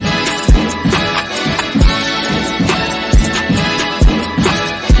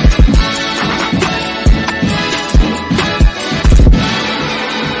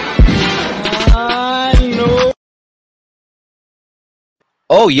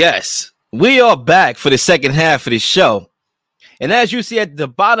Oh, yes. We are back for the second half of the show. And as you see at the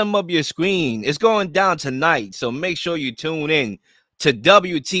bottom of your screen, it's going down tonight. So make sure you tune in to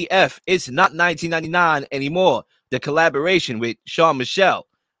WTF. It's not 1999 anymore. The collaboration with Sean Michelle.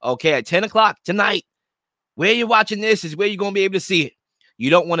 Okay, at 10 o'clock tonight. Where you're watching this is where you're going to be able to see it.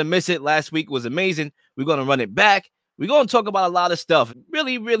 You don't want to miss it. Last week was amazing. We're going to run it back. We're going to talk about a lot of stuff.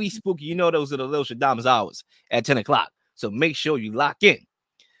 Really, really spooky. You know those are the Lil Shadam's hours at 10 o'clock. So make sure you lock in.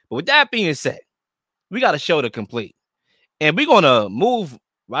 But with that being said, we got a show to complete. And we're going to move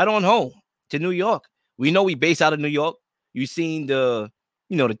right on home to New York. We know we base out of New York. You've seen the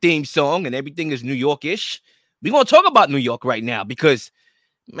theme song and everything is New York-ish. We're going to talk about New York right now because,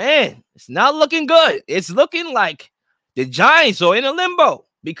 man, it's not looking good. It's looking like the Giants are in a limbo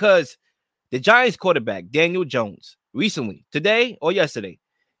because the Giants quarterback, Daniel Jones, recently, today or yesterday,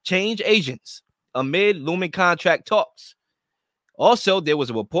 changed agents amid looming contract talks. Also, there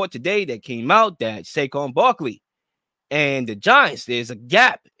was a report today that came out that Saquon Barkley and the Giants, there's a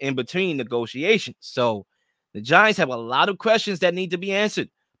gap in between negotiations. So the Giants have a lot of questions that need to be answered.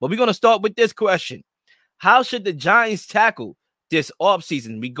 But we're going to start with this question. How should the Giants tackle this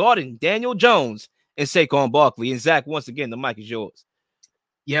offseason regarding Daniel Jones and Saquon Barkley? And Zach, once again, the mic is yours.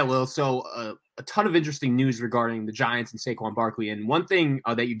 Yeah, well, so a ton of interesting news regarding the Giants and Saquon Barkley. And one thing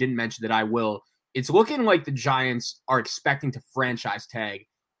that you didn't mention that I will, it's looking like the Giants are expecting to franchise tag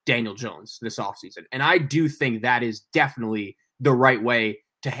Daniel Jones this offseason. And I do think that is definitely the right way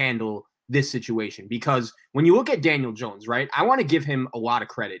to handle this situation. Because when you look at Daniel Jones, right, I want to give him a lot of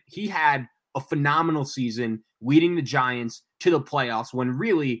credit. He had a phenomenal season leading the Giants to the playoffs when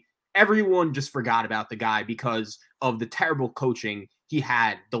really everyone just forgot about the guy because of the terrible coaching he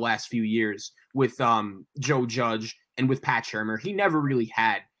had the last few years with Joe Judge and with Pat Shurmur. He never really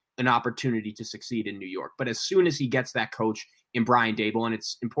had an opportunity to succeed in New York. But as soon as he gets that coach in Brian Daboll, and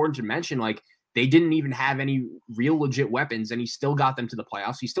it's important to mention, like, they didn't even have any real legit weapons, and he still got them to the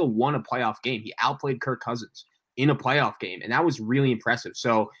playoffs. He still won a playoff game. He outplayed Kirk Cousins in a playoff game, and that was really impressive.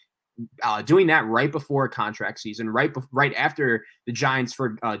 So doing that right before a contract season, right after the Giants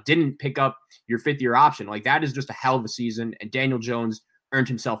didn't pick up your fifth-year option, like, that is just a hell of a season, and Daniel Jones earned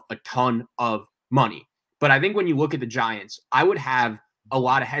himself a ton of money. But I think when you look at the Giants, I would have a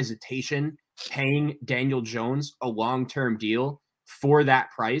lot of hesitation paying Daniel Jones a long-term deal for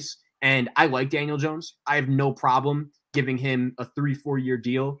that price. And I like Daniel Jones. I have no problem giving him a 3-4 year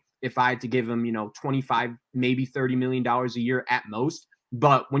deal if I had to give him, 25, maybe $30 million a year at most.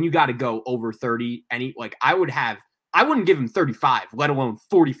 But when you got to go over 30, I wouldn't give him 35, let alone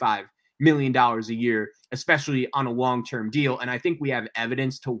 $45 million a year, especially on a long-term deal. And I think we have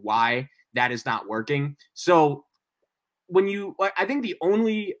evidence to why that is not working. So I think the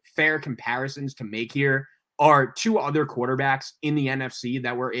only fair comparisons to make here are two other quarterbacks in the NFC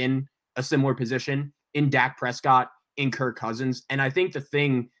that were in a similar position, in Dak Prescott, in Kirk Cousins. And I think the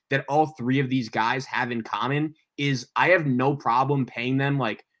thing that all three of these guys have in common is I have no problem paying them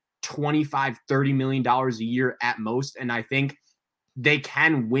like $25, $30 million a year at most. And I think they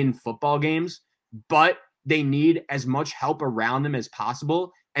can win football games, but they need as much help around them as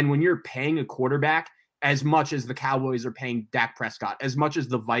possible. And when you're paying a quarterback as much as the Cowboys are paying Dak Prescott, as much as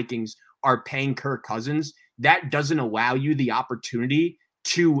the Vikings are paying Kirk Cousins, that doesn't allow you the opportunity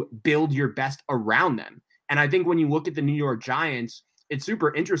to build your best around them. And I think when you look at the New York Giants, it's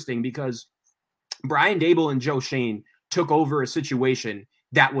super interesting because Brian Daboll and Joe Schoen took over a situation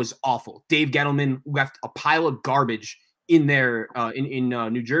that was awful. Dave Gettleman left a pile of garbage in there in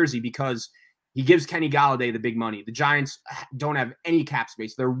New Jersey because he gives Kenny Golladay the big money. The Giants don't have any cap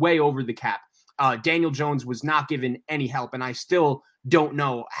space. They're way over the cap. Daniel Jones was not given any help, and I still don't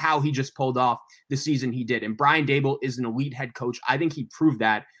know how he just pulled off the season he did. And Brian Daboll is an elite head coach. I think he proved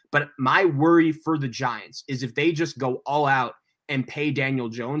that. But my worry for the Giants is if they just go all out and pay Daniel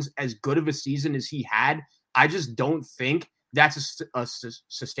Jones as good of a season as he had, I just don't think that's a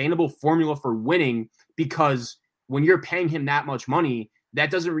sustainable formula for winning, because when you're paying him that much money,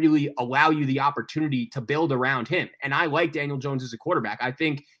 that doesn't really allow you the opportunity to build around him. And I like Daniel Jones as a quarterback. I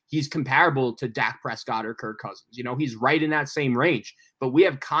think he's comparable to Dak Prescott or Kirk Cousins. He's right in that same range. But we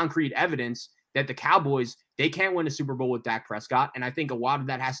have concrete evidence that the Cowboys, they can't win a Super Bowl with Dak Prescott. And I think a lot of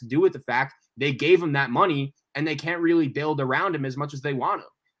that has to do with the fact they gave him that money and they can't really build around him as much as they want to.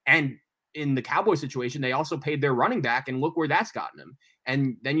 And in the Cowboy situation, they also paid their running back, and look where that's gotten them.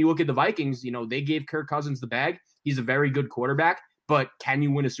 And then you look at the Vikings, they gave Kirk Cousins the bag. He's a very good quarterback. But can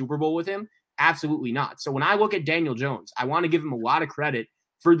you win a Super Bowl with him? Absolutely not. So when I look at Daniel Jones, I want to give him a lot of credit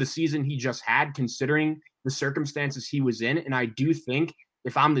for the season he just had, considering the circumstances he was in. And I do think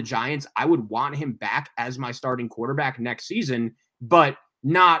if I'm the Giants, I would want him back as my starting quarterback next season. But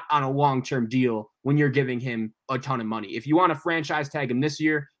not on a long-term deal when you're giving him a ton of money. If you want to franchise tag him this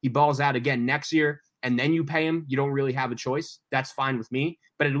year, he balls out again next year, and then you pay him, you don't really have a choice. That's fine with me.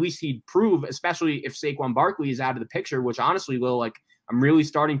 But at least he'd prove, especially if Saquon Barkley is out of the picture, which honestly, Will, like, I'm really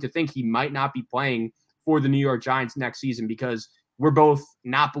starting to think he might not be playing for the New York Giants next season because we're both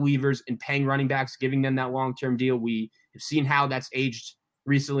not believers in paying running backs, giving them that long-term deal. We have seen how that's aged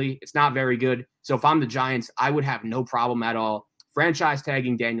recently. It's not very good. So if I'm the Giants, I would have no problem at all franchise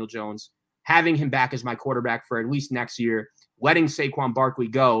tagging Daniel Jones, having him back as my quarterback for at least next year, letting Saquon Barkley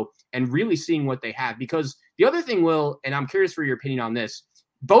go, and really seeing what they have. Because the other thing, Will, and I'm curious for your opinion on this,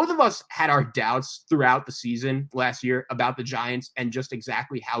 both of us had our doubts throughout the season last year about the Giants and just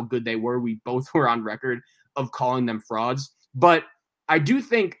exactly how good they were. We both were on record of calling them frauds. But I do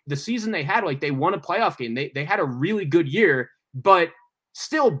think the season they had, like, they won a playoff game. They had a really good year, but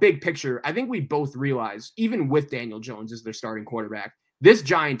still, big picture, I think we both realize, even with Daniel Jones as their starting quarterback, this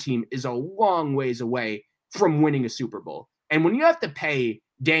Giant team is a long ways away from winning a Super Bowl. And when you have to pay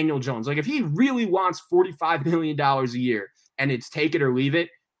Daniel Jones, like if he really wants $45 million a year and it's take it or leave it,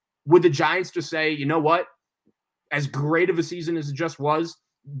 would the Giants just say, you know what? As great of a season as it just was,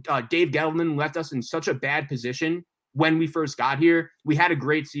 Dave Gettleman left us in such a bad position when we first got here. We had a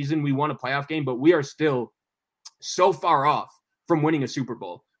great season. We won a playoff game, but we are still so far off from winning a Super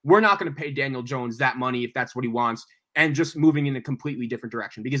Bowl. We're not going to pay Daniel Jones that money if that's what he wants and just moving in a completely different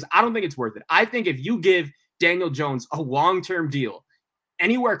direction because I don't think it's worth it. I think if you give Daniel Jones a long-term deal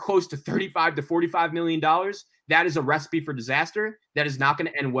anywhere close to $35 to $45 million, that is a recipe for disaster. That is not going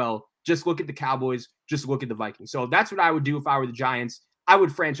to end well. Just look at the Cowboys. Just look at the Vikings. So that's what I would do if I were the Giants. I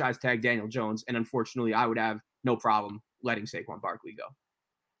would franchise tag Daniel Jones, and unfortunately, I would have no problem letting Saquon Barkley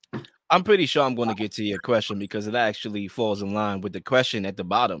go. I'm pretty sure I'm going to get to your question because it actually falls in line with the question at the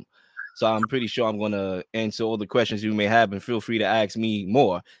bottom. So I'm pretty sure I'm going to answer all the questions you may have, and feel free to ask me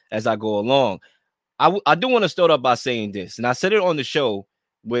more as I go along. I do want to start off by saying this, and I said it on the show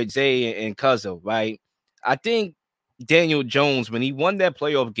with Zay and Cuzzo, right? I think Daniel Jones, when he won that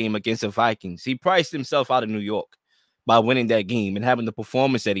playoff game against the Vikings, he priced himself out of New York by winning that game and having the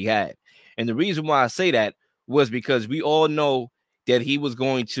performance that he had. And the reason why I say that was because we all know that he was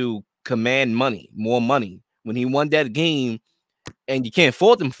going to command money, more money. When he won that game, and you can't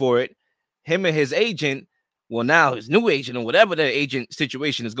fault him for it, him and his agent, well, now his new agent or whatever the agent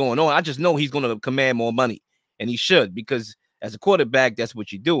situation is going on, I just know he's going to command more money. And he should, because as a quarterback, that's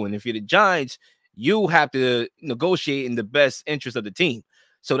what you do. And if you're the Giants, you have to negotiate in the best interest of the team.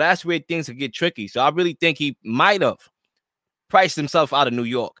 So that's where things can get tricky. So I really think he might have priced himself out of New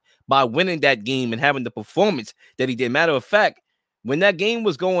York by winning that game and having the performance that he did. Matter of fact, when that game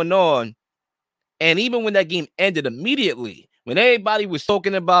was going on, and even when that game ended immediately, when everybody was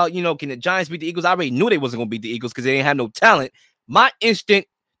talking about, can the Giants beat the Eagles? I already knew they wasn't going to beat the Eagles because they didn't have no talent. My instant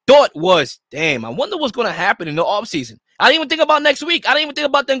thought was, damn, I wonder what's going to happen in the offseason. I didn't even think about next week. I didn't even think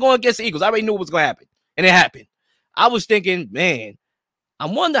about them going against the Eagles. I already knew what was going to happen, and it happened. I was thinking, man, I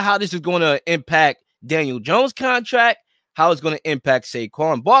wonder how this is going to impact Daniel Jones' contract, how it's going to impact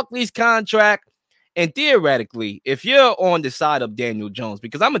Saquon Barkley's contract. And theoretically, if you're on the side of Daniel Jones,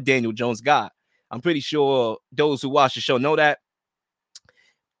 because I'm a Daniel Jones guy, I'm pretty sure those who watch the show know that.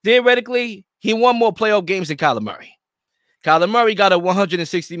 Theoretically, he won more playoff games than Kyler Murray. Kyler Murray got a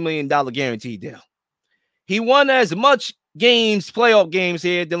 $160 million guaranteed deal. He won as much playoff games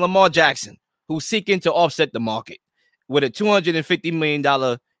here than Lamar Jackson, who's seeking to offset the market with a $250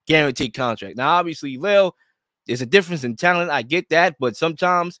 million guaranteed contract. Now, obviously, Lil, there's a difference in talent. I get that, but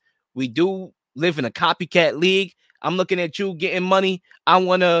sometimes we do live in a copycat league. I'm looking at you getting money. I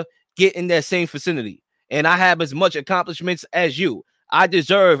want to get in that same vicinity, and I have as much accomplishments as you. I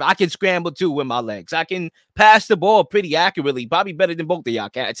can scramble too with my legs. I can pass the ball pretty accurately, probably better than both of y'all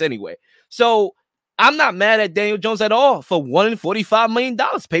cats anyway. So I'm not mad at Daniel Jones at all for wanting $45 million.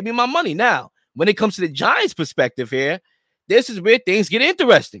 Pay me my money. Now, when it comes to the Giants' perspective here, this is where things get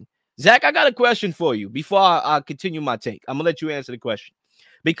interesting. Zach, I got a question for you before I continue my take. I'm going to let you answer the question.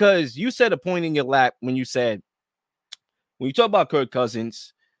 Because you said a point in your lap when you said, when you talk about Kirk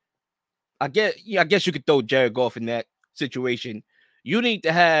Cousins, I guess you could throw Jared Goff in that situation. You need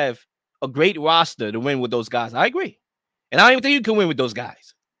to have a great roster to win with those guys. I agree. And I don't even think you can win with those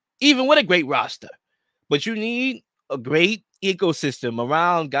guys, even with a great roster. But you need a great ecosystem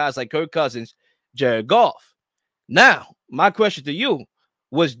around guys like Kirk Cousins, Jared Goff. Now, my question to you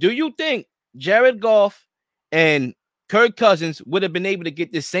was, do you think Jared Goff and Kirk Cousins would have been able to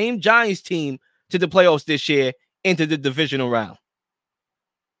get the same Giants team to the playoffs this year into the divisional round?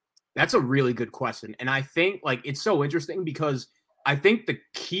 That's a really good question. And I think it's so interesting because I think the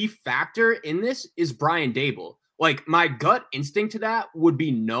key factor in this is Brian Daboll. Like, my gut instinct to that would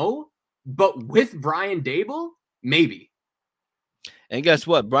be no, but with Brian Daboll, maybe. And guess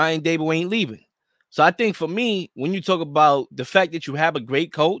what? Brian Daboll ain't leaving. So I think for me, when you talk about the fact that you have a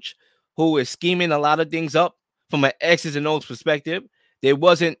great coach who is scheming a lot of things up from an X's and O's perspective, there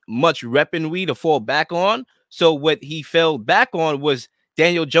wasn't much weaponry to fall back on. So what he fell back on was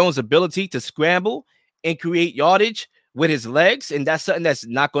Daniel Jones' ability to scramble and create yardage with his legs. And that's something that's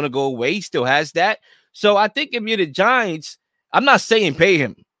not going to go away. He still has that. So I think if you're the Giants, I'm not saying pay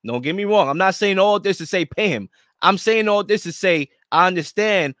him. Don't get me wrong. I'm not saying all this to say pay him. I'm saying all this to say I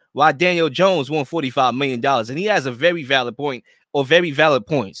understand why Daniel Jones won $45 million. And he has a very valid point or very valid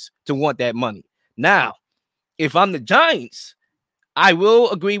points to want that money. Now, if I'm the Giants, I will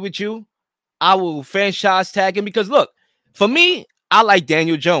agree with you. I will franchise tag him because, look, for me, I like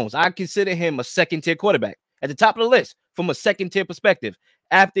Daniel Jones. I consider him a second-tier quarterback at the top of the list from a second-tier perspective.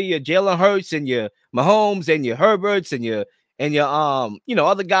 After your Jalen Hurts and your Mahomes and your Herberts and your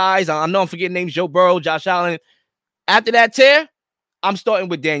other guys, I know I'm forgetting names, Joe Burrow, Josh Allen. After that tier, I'm starting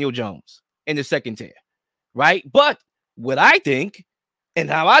with Daniel Jones in the second tier, right? But what I think and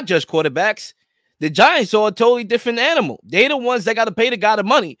how I judge quarterbacks, the Giants are a totally different animal. They're the ones that got to pay the guy the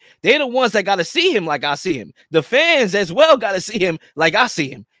money. They're the ones that got to see him like I see him. The fans as well got to see him like I see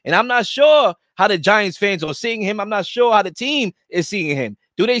him. And I'm not sure how the Giants fans are seeing him. I'm not sure how the team is seeing him.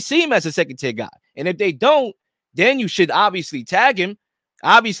 Do they see him as a second-tier guy? And if they don't, then you should obviously tag him.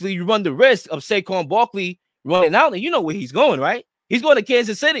 Obviously, you run the risk of Saquon Barkley running out, and you know where he's going, right? He's going to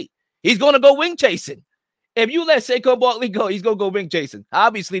Kansas City. He's going to go wing chasing. If you let Saquon Barkley go, he's going to go wing chasing.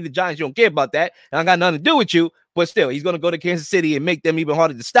 Obviously, the Giants don't care about that. And I got nothing to do with you, but still, he's going to go to Kansas City and make them even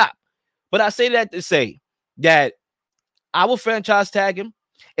harder to stop. But I say that to say that I will franchise tag him.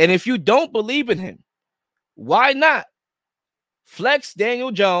 And if you don't believe in him, why not flex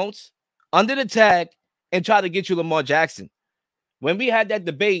Daniel Jones under the tag and try to get you Lamar Jackson? When we had that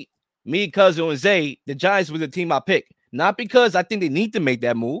debate, me, Cousin, and Zay, the Giants were the team I picked. Not because I think they need to make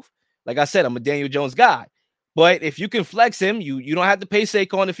that move. Like I said, I'm a Daniel Jones guy. But if you can flex him, you don't have to pay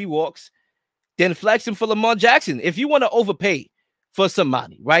Saquon if he walks. Then flex him for Lamar Jackson. If you want to overpay for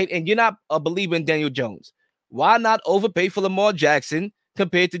somebody, right, and you're not a believer in Daniel Jones, why not overpay for Lamar Jackson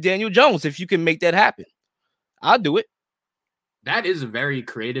compared to Daniel Jones if you can make that happen? I'll do it. That is a very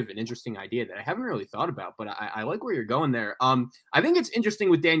creative and interesting idea that I haven't really thought about, but I like where you're going there. I think it's interesting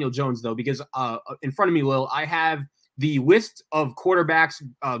with Daniel Jones, though, because in front of me, Lil, I have the list of quarterbacks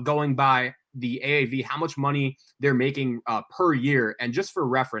going by the AAV, how much money they're making per year. And just for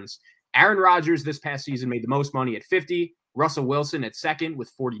reference, Aaron Rodgers this past season made the most money at 50, Russell Wilson at second with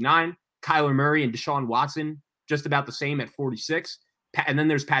 49, Kyler Murray and Deshaun Watson just about the same at 46. And then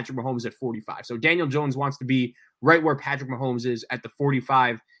there's Patrick Mahomes at 45. So Daniel Jones wants to be right where Patrick Mahomes is at the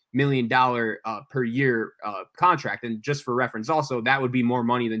 $45 million per year contract. And just for reference, also, that would be more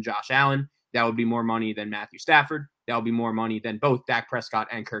money than Josh Allen. That would be more money than Matthew Stafford. That would be more money than both Dak Prescott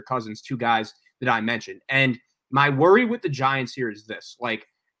and Kirk Cousins, two guys that I mentioned. And my worry with the Giants here is this. Like,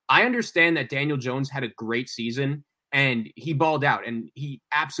 I understand that Daniel Jones had a great season and he balled out and he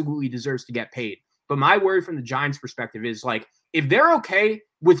absolutely deserves to get paid. But my worry from the Giants' perspective is, like, if they're okay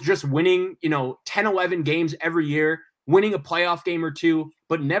with just winning, 10, 11 games every year, winning a playoff game or two,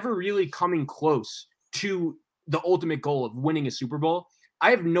 but never really coming close to the ultimate goal of winning a Super Bowl, I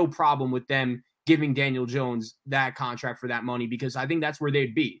have no problem with them giving Daniel Jones that contract for that money, because I think that's where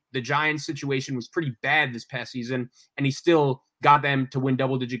they'd be. The Giants' situation was pretty bad this past season, and he still got them to win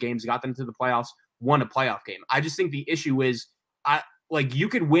double-digit games, got them to the playoffs, won a playoff game. I just think the issue is, you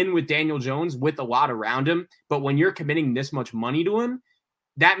could win with Daniel Jones with a lot around him, but when you're committing this much money to him,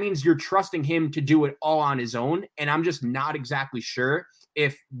 that means you're trusting him to do it all on his own. And I'm just not exactly sure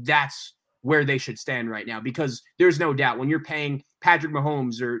if that's where they should stand right now, because there's no doubt when you're paying Patrick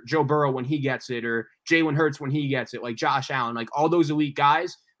Mahomes or Joe Burrow when he gets it, or Jalen Hurts when he gets it, like Josh Allen, like all those elite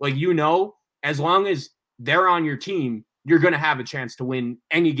guys, as long as they're on your team, you're going to have a chance to win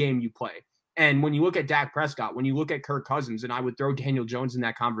any game you play. And when you look at Dak Prescott, when you look at Kirk Cousins, and I would throw Daniel Jones in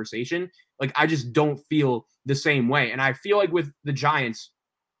that conversation, I just don't feel the same way. And I feel like with the Giants,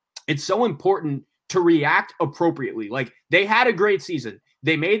 it's so important to react appropriately. Like, they had a great season.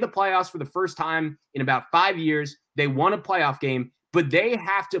 They made the playoffs for the first time in about 5 years. They won a playoff game, but they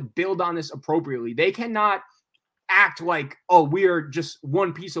have to build on this appropriately. They cannot act like, oh, we are just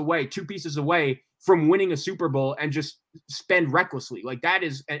one piece away, two pieces away from winning a Super Bowl and just spend recklessly. Like, that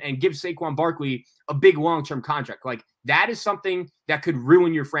is, and give Saquon Barkley a big long-term contract. Like, that is something that could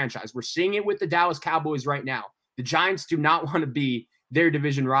ruin your franchise. We're seeing it with the Dallas Cowboys right now. The Giants do not want to be their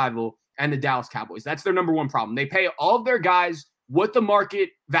division rival and the Dallas Cowboys. That's their number one problem. They pay all of their guys what the market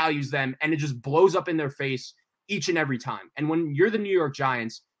values them, and it just blows up in their face each and every time. And when you're the New York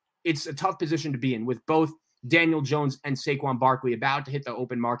Giants, it's a tough position to be in with both Daniel Jones and Saquon Barkley about to hit the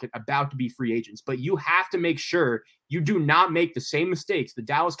open market, about to be free agents. But you have to make sure you do not make the same mistakes the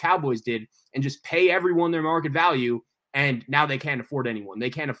Dallas Cowboys did and just pay everyone their market value, and now they can't afford anyone. They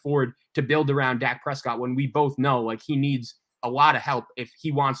can't afford to build around Dak Prescott when we both know like he needs a lot of help if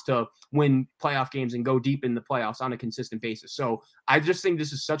he wants to win playoff games and go deep in the playoffs on a consistent basis. So I just think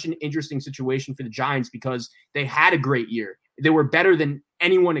this is such an interesting situation for the Giants because they had a great year. They were better than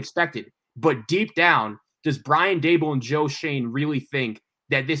anyone expected. But deep down, does Brian Daboll and Joe Schoen really think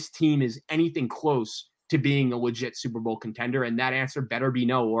that this team is anything close to being a legit Super Bowl contender? And that answer better be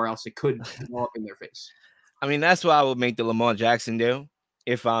no, or else it could blow up in their face. I mean, that's why I would make the Lamar Jackson deal.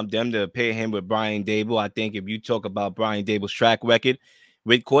 If I'm them to pair him with Brian Daboll, I think if you talk about Brian Daboll's track record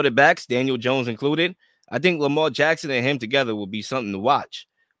with quarterbacks, Daniel Jones included, I think Lamar Jackson and him together will be something to watch.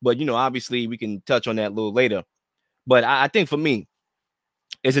 But, obviously we can touch on that a little later. But I think for me,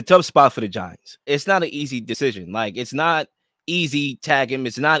 it's a tough spot for the Giants. It's not an easy decision. Like, it's not easy tag him.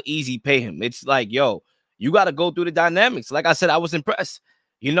 It's not easy pay him. It's like, yo, you got to go through the dynamics. Like I said, I was impressed.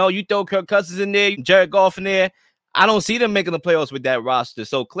 You throw Kirk Cousins in there, Jared Goff in there. I don't see them making the playoffs with that roster.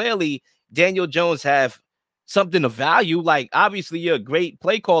 So clearly, Daniel Jones have something of value. Like, obviously, you're a great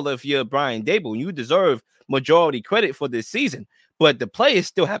play caller if you're Brian Daboll. You deserve majority credit for this season. But the players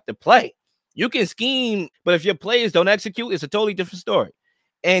still have to play. You can scheme, but if your players don't execute, it's a totally different story.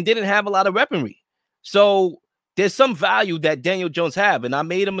 And didn't have a lot of weaponry. So there's some value that Daniel Jones have. And I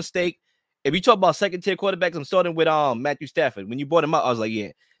made a mistake. If you talk about second-tier quarterbacks, I'm starting with Matthew Stafford. When you brought him up, I was like,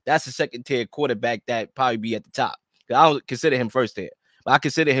 yeah, that's a second-tier quarterback that probably be at the top. I don't consider him first tier, but I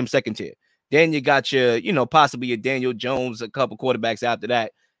consider him second tier. Then you got your, possibly your Daniel Jones, a couple quarterbacks after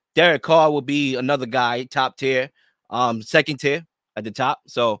that. Derek Carr will be another guy, top tier, second tier at the top.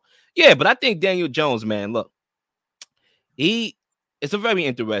 So, yeah, but I think Daniel Jones, man, look, it's a very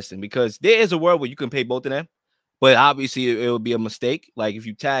interesting because there is a world where you can pay both of them, but obviously it will be a mistake. Like if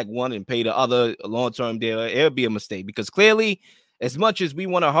you tag one and pay the other a long-term deal, it would be a mistake because clearly, as much as we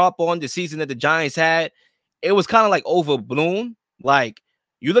want to harp on the season that the Giants had, it was kind of like overblown. Like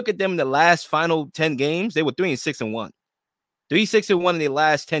you look at them in the last final 10 games, they were 3-6-1. 3-6-1 in their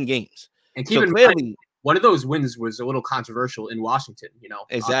last 10 games. And so clearly, one of those wins was a little controversial in Washington,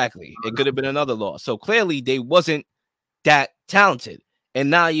 Exactly. It could have been another loss. So clearly they wasn't that talented.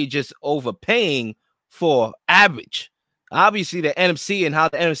 And now you're just overpaying for average. Obviously, the NFC and how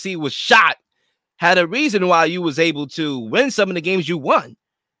the NFC was shot had a reason why you was able to win some of the games you won.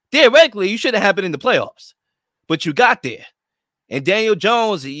 Theoretically, you should have happened in the playoffs. But you got there. And Daniel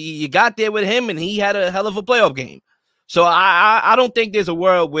Jones, you got there with him, and he had a hell of a playoff game. So I don't think there's a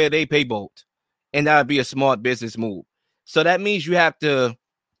world where they pay both. And that would be a smart business move. So that means you have to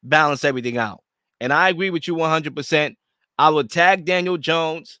balance everything out. And I agree with you 100%. I would tag Daniel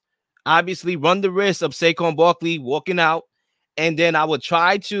Jones, obviously run the risk of Saquon Barkley walking out. And then I would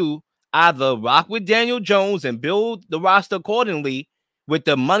try to either rock with Daniel Jones and build the roster accordingly with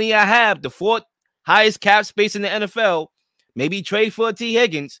the money I have, the fourth highest cap space in the NFL, maybe trade for T.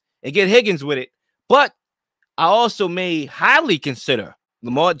 Higgins and get Higgins with it. But I also may highly consider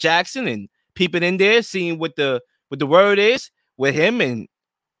Lamar Jackson and peeping in there, seeing what the word is with him and,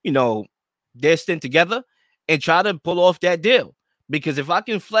 their stint together and try to pull off that deal. Because if I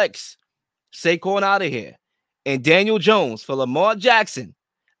can flex Saquon out of here and Daniel Jones for Lamar Jackson,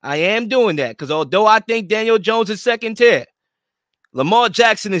 I am doing that. Because although I think Daniel Jones is second tier, Lamar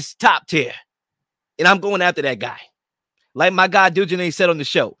Jackson is top tier. And I'm going after that guy. Like my guy Dujane said on the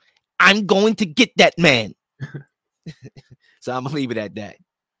show, I'm going to get that man. So I'm going to leave it at that.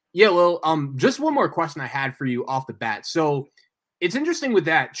 Yeah, well, just one more question I had for you off the bat. So it's interesting with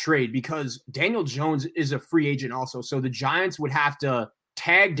that trade because Daniel Jones is a free agent also. So the Giants would have to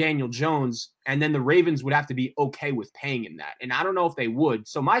tag Daniel Jones, and then the Ravens would have to be okay with paying him that. And I don't know if they would.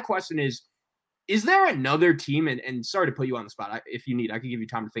 So my question is there another team, and sorry to put you on the spot. If you need, I can give you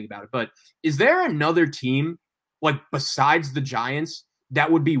time to think about it. But is there another team, like besides the Giants,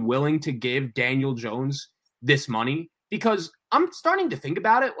 that would be willing to give Daniel Jones this money? Because I'm starting to think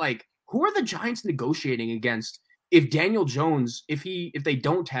about it. Like, who are the Giants negotiating against if Daniel Jones, if they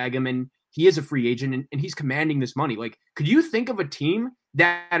don't tag him and he is a free agent and he's commanding this money? Like, could you think of a team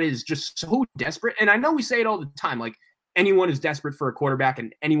that is just so desperate? And I know we say it all the time, like anyone is desperate for a quarterback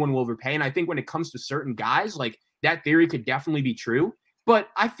and anyone will overpay. And I think when it comes to certain guys, like that theory could definitely be true. But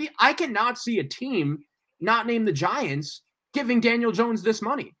I cannot see a team not named the Giants giving Daniel Jones this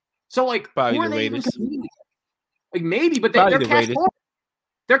money. So like, probably who are the they Raiders. even competing with? Like maybe, but they're cash poor.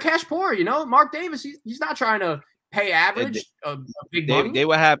 They're cash poor, Mark Davis, he's not trying to pay average big money. They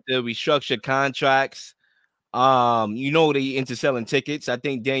would have to restructure contracts. They into selling tickets. I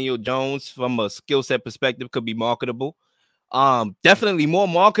think Daniel Jones, from a skill set perspective, could be marketable. Definitely more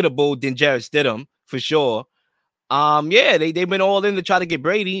marketable than Jarrett Stidham for sure. They've been all in to try to get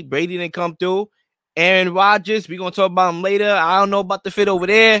Brady. Brady didn't come through. Aaron Rodgers, we're gonna talk about him later. I don't know about the fit over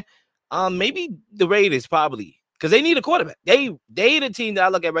there. Maybe the Raiders probably, because they need a quarterback. They the team that I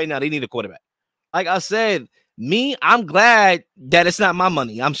look at right now. They need a quarterback. Like I said, I'm glad that it's not my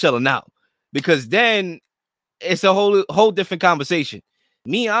money. I'm shelling out, because then it's a whole different conversation.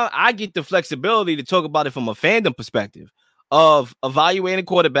 I get the flexibility to talk about it from a fandom perspective of evaluating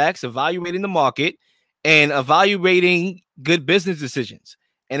quarterbacks, evaluating the market, and evaluating good business decisions.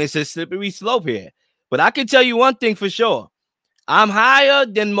 And it's a slippery slope here. But I can tell you one thing for sure. I'm higher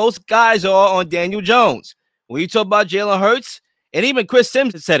than most guys are on Daniel Jones. When you talk about Jalen Hurts, and even Chris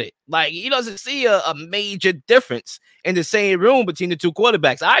Sims said it, like, he doesn't see a major difference in the same room between the two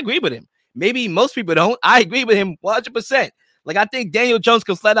quarterbacks. I agree with him. Maybe most people don't. I agree with him 100%. Like, I think Daniel Jones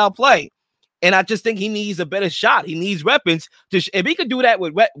can flat out play. And I just think he needs a better shot. He needs weapons. If he could do that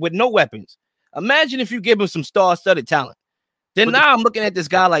with no weapons, imagine if you give him some star-studded talent. Then now I'm looking at this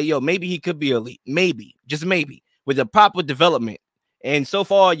guy like, maybe he could be elite. Maybe, just maybe, with the proper development. And so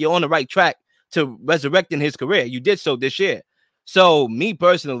far, you're on the right track to resurrecting his career. You did so this year. So, me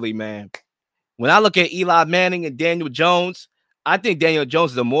personally, man, when I look at Eli Manning and Daniel Jones, I think Daniel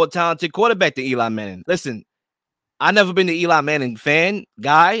Jones is a more talented quarterback than Eli Manning. Listen, I've never been an Eli Manning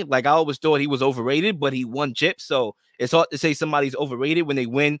guy. Like, I always thought he was overrated, but he won chips. So, it's hard to say somebody's overrated when they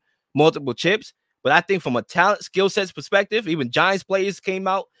win multiple chips. But I think from a talent skill sets perspective, even Giants players came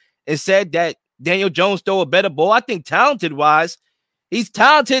out and said that Daniel Jones throw a better ball. I think talented-wise, he's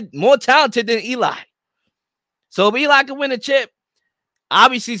more talented than Eli. So if Eli can win a chip,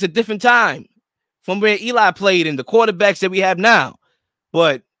 obviously it's a different time from where Eli played and the quarterbacks that we have now.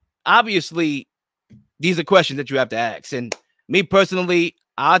 But obviously, these are questions that you have to ask. And me personally,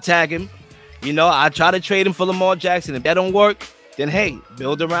 I'll tag him. I try to trade him for Lamar Jackson. If that don't work, then hey,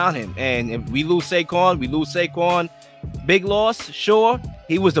 build around him. And if we lose Saquon, we lose Saquon. Big loss, sure.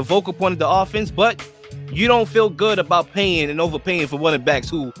 He was the vocal point of the offense, but you don't feel good about paying and overpaying for running backs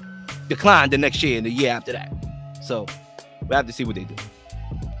who declined the next year and the year after that. So we'll have to see what they do.